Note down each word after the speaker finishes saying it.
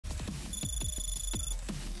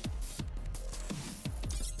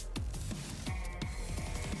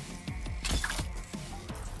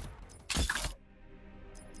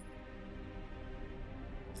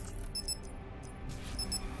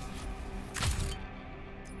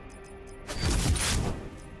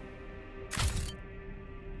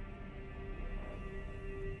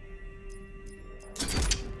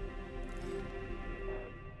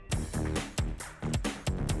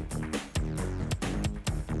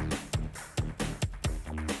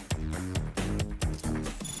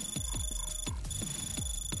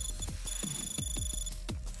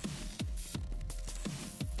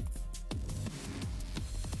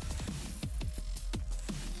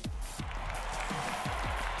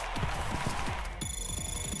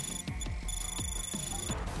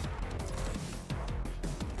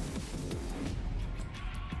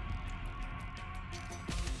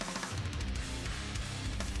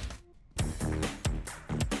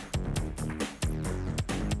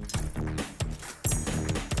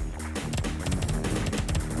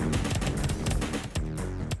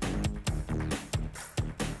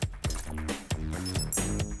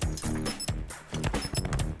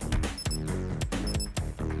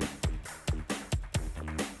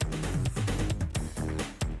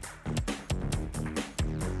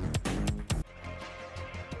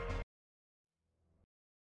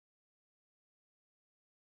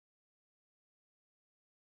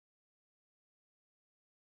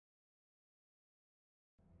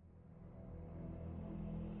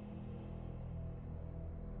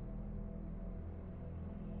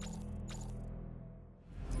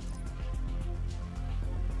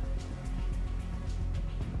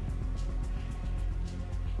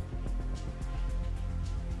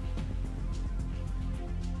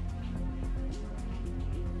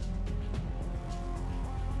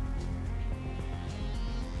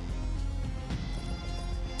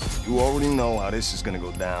You already know how this is gonna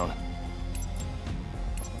go down.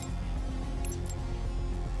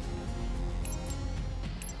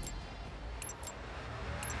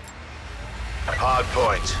 Hard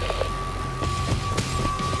point.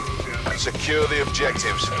 Secure the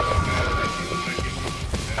objectives.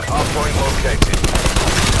 Hard point located.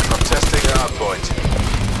 I'm testing hard point.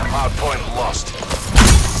 Hard point lost.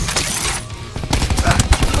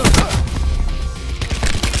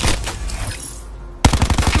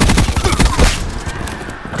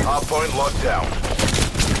 Hard point locked down.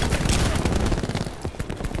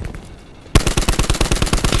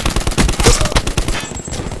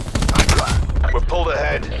 We're pulled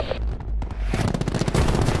ahead.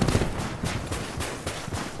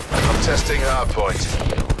 I'm testing hard point.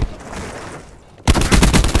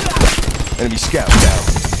 Enemy scout down.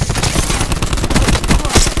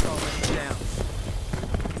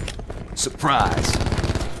 Surprise.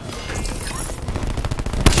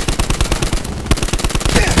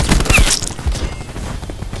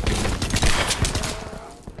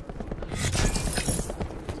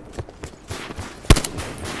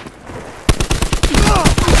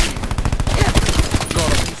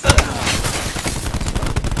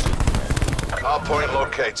 Hard point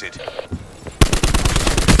located.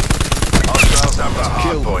 Hostiles have the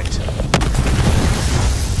hard point.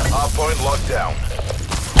 Hard point locked down.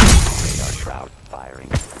 Radar shroud firing.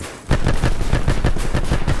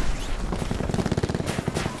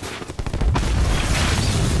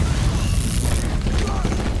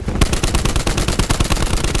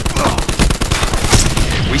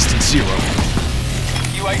 Wasted zero.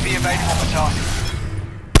 UAV available for task.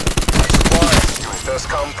 Supplies. First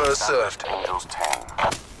come, first served. Angels 10.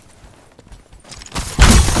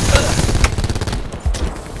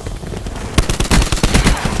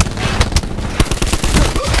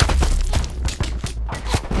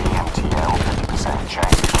 EMTL 50%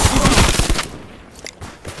 change.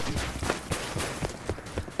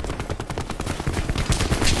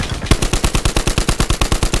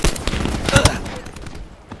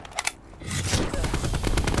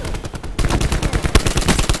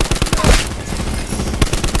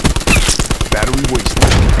 Battery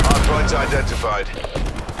wasted. Hard point identified.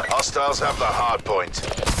 Hostiles have the hard point.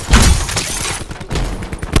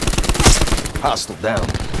 Hostile down.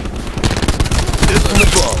 Hit from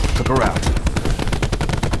above. Took her out.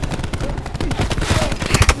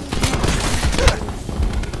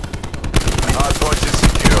 Hard point is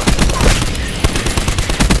secure.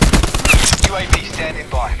 UAV standing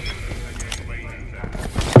by.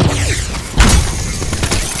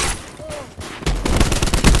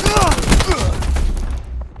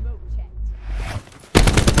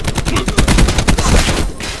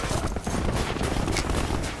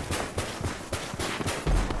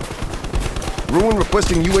 Ruin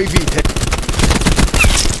requesting UAV.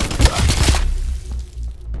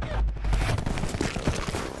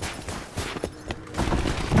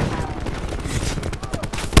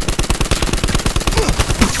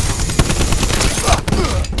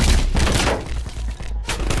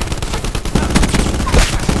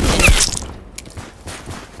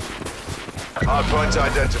 Hard point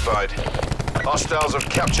identified. Hostiles have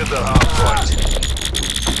captured the hard point.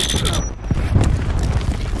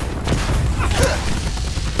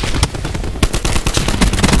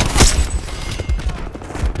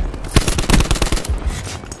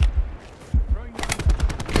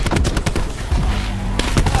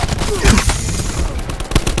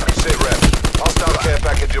 Sit rep. Hostile care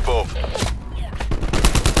package above.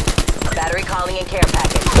 Battery calling in care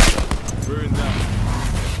package.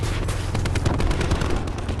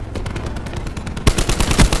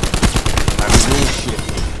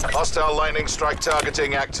 Hostile lightning strike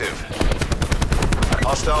targeting active.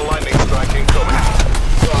 Hostile lightning strike incoming.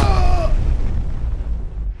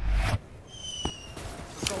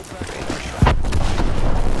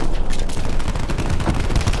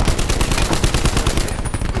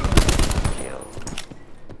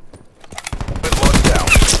 Locked down.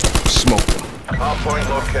 Smoke them. Hard point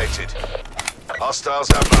located. Hostiles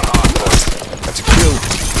have the hard point. That's a kill.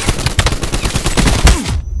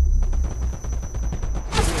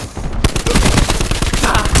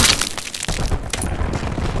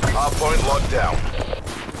 Hard point locked down.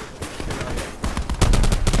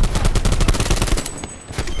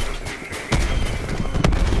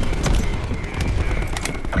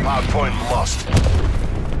 Hard point lost.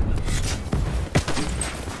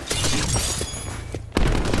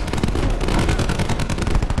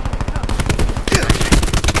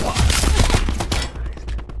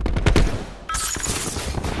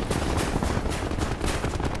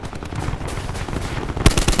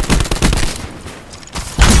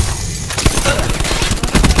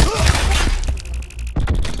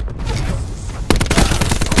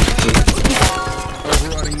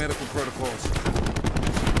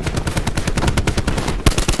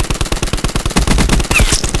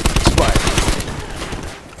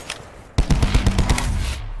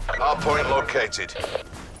 Hardpoint located.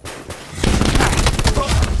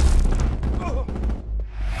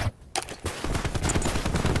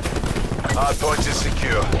 Hardpoint is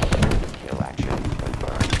secure. Kill action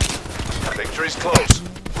confirmed. Victory's close.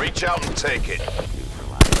 Reach out and take it.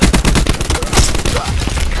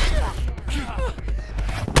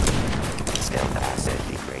 Stealth asset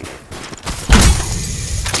degraded.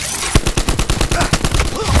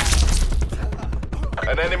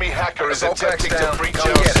 An enemy hacker is Assault attempting packs to down. breach Come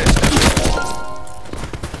our get it. system.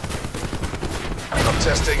 I'm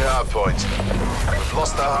testing hardpoint. We've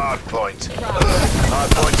lost the hardpoint.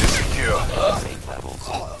 Hardpoint is secure. Safe levels.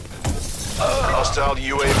 Hostile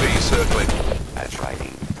UAV circling. That's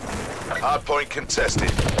writing. Hardpoint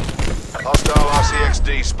contested. Hostile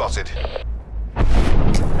RCXD spotted.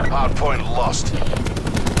 Hardpoint lost.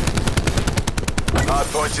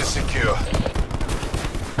 Hardpoint is secure.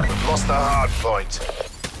 We've lost the hardpoint.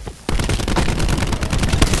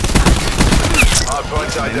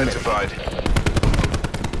 Hardpoint identified.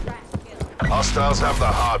 Hostiles have the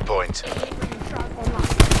hardpoint.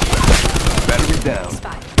 Battery down.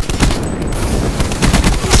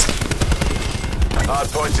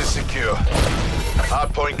 Hardpoint is secure.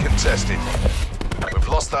 Hardpoint contested. We've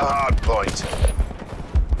lost the hardpoint.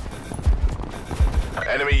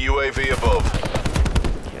 Enemy UAV above.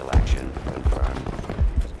 Kill action confirmed.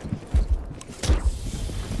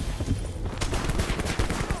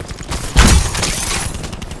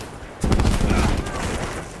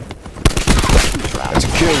 That's a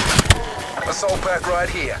kill. Assault pack right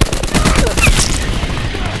here.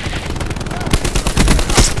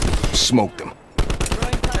 Smoked him.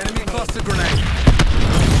 Enemy cluster grenade.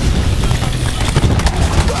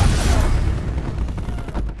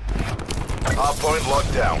 Hardpoint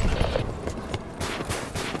locked down.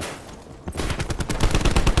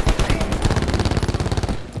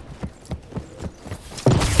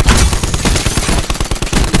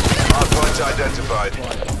 Hardpoint identified.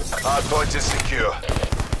 Hardpoint is secure.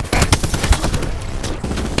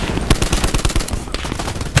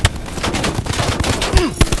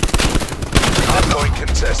 Hardpoint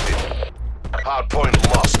contested.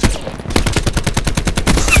 Hardpoint lost.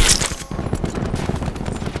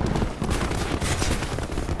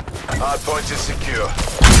 Hardpoint is secure.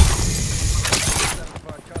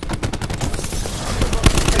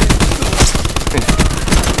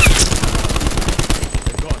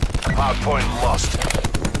 Hardpoint lost.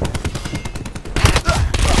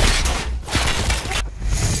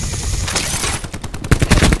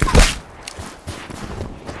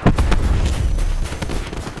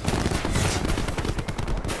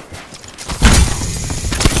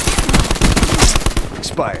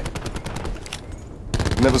 Expired.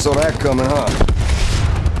 Never saw that coming, huh?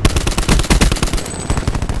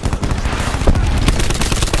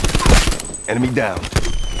 Enemy down.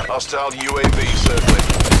 Hostile UAV circling.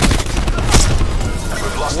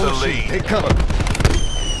 We've lost the lead. Hey, cover.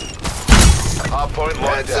 Hardpoint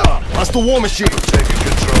locked Heads down. up. Lost the war machine. Taking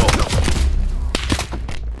control.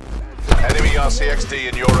 Enemy RCXD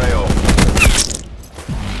in your AO.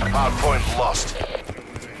 Hardpoint lost.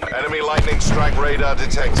 Enemy lightning strike radar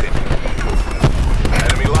detected.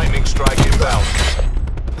 Enemy lightning strike inbound.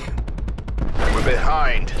 We're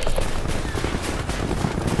behind.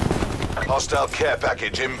 Hostile care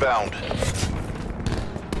package inbound.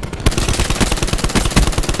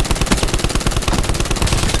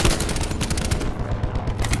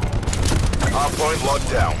 Hardpoint locked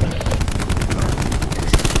down.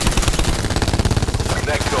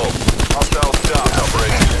 Next call. Hostile start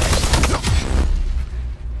operation.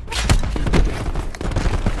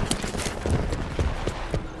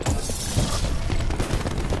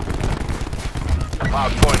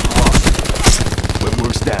 Hardpoint lost.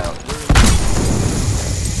 Whipworks down.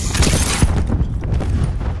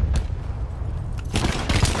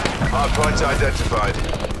 Hardpoint identified.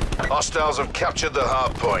 Hostiles have captured the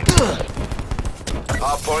hardpoint.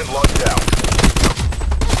 Hardpoint locked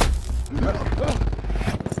down.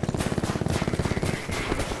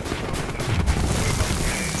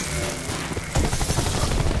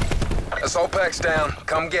 Assault pack's down.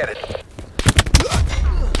 Come get it.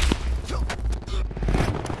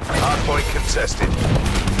 Hardpoint contested.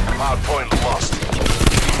 Hardpoint lost.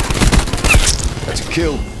 That's a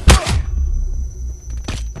kill.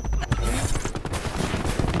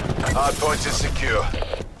 Hardpoint is secure.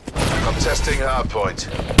 I'm testing hardpoint.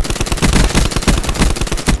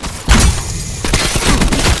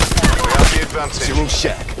 We have the advantage. Zero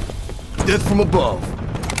shack. Death from above.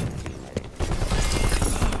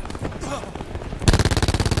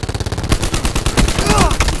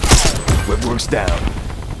 Whipworks down.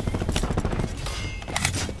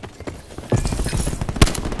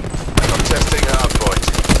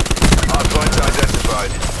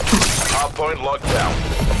 Hardpoint locked down.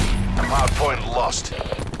 Hardpoint lost.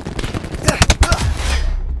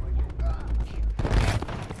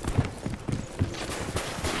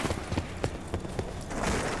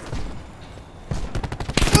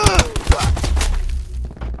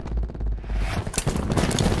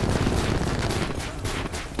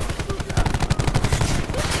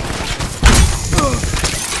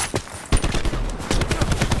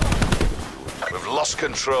 We've lost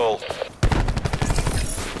control.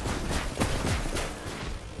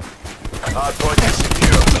 Hardpoint is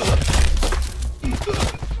secure.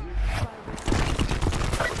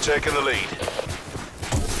 We've taken the lead.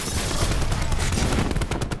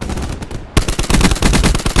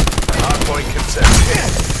 Hardpoint contested.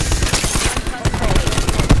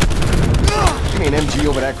 Give me an MG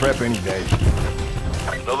over that crap any day.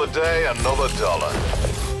 Another day, another dollar.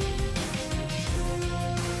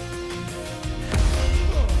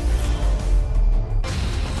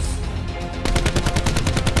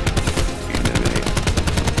 Eliminate.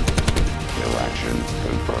 Kill action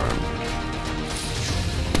confirmed.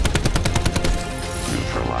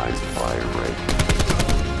 Neutralized fire rate.